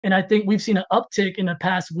And I think we've seen an uptick in the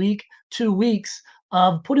past week, 2 weeks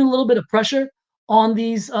of putting a little bit of pressure on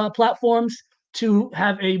these platforms to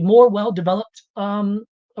have a more well-developed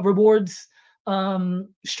rewards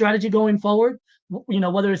strategy going forward.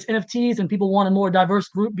 Whether it's NFTs and people want a more diverse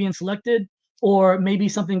group being selected, or maybe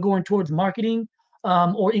something going towards marketing,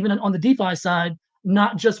 or even on the DeFi side,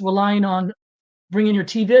 not just relying on bringing your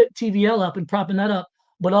TVL up and propping that up,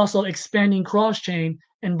 but also expanding cross chain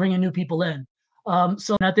and bringing new people in.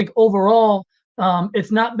 So I think overall,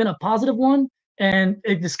 it's not been a positive one, and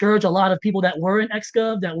it discouraged a lot of people that were in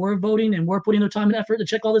XGov, that were voting and were putting their time and effort to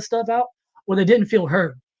check all this stuff out, where they didn't feel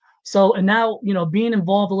heard. So, and now, being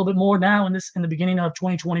involved a little bit more now in the beginning of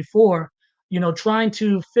 2024, trying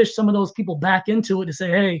to fish some of those people back into it to say,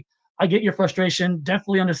 hey, I get your frustration,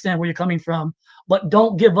 definitely understand where you're coming from, but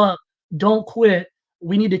don't give up, don't quit.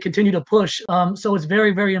 We need to continue to push. So it's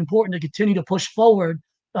very, very important to continue to push forward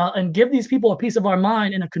and give these people a piece of our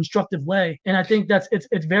mind in a constructive way. And I think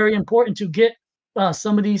it's very important to get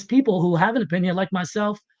some of these people who have an opinion, like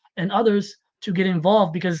myself and others, to get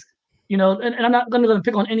involved, because and I'm not going to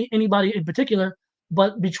pick on anybody in particular,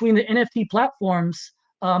 but between the NFT platforms,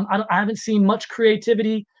 I haven't seen much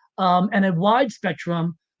creativity and a wide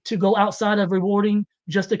spectrum to go outside of rewarding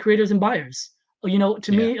just the creators and buyers.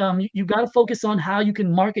 To me, you got to focus on how you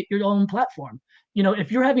can market your own platform.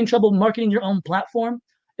 If you're having trouble marketing your own platform,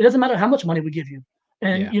 it doesn't matter how much money we give you,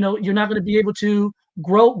 and you're not going to be able to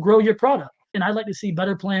grow your product. And I'd like to see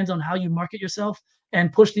better plans on how you market yourself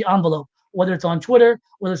and push the envelope, whether it's on Twitter,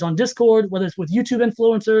 whether it's on Discord, whether it's with YouTube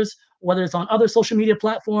influencers, whether it's on other social media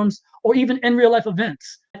platforms, or even in real life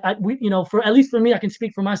events. For at least for me, I can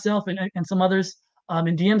speak for myself and some others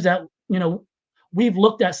in DMs that we've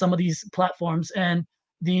looked at some of these platforms, and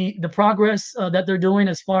the progress that they're doing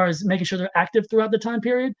as far as making sure they're active throughout the time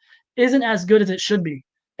period isn't as good as it should be.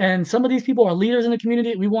 And some of these people are leaders in the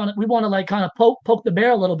community. We want to like kind of poke the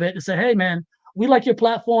bear a little bit and say, hey man, we like your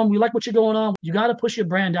platform, we like what you're going on. You got to push your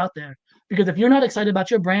brand out there, because if you're not excited about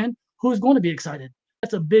your brand, who's going to be excited?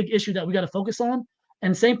 That's a big issue that we got to focus on.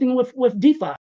 And same thing with DeFi.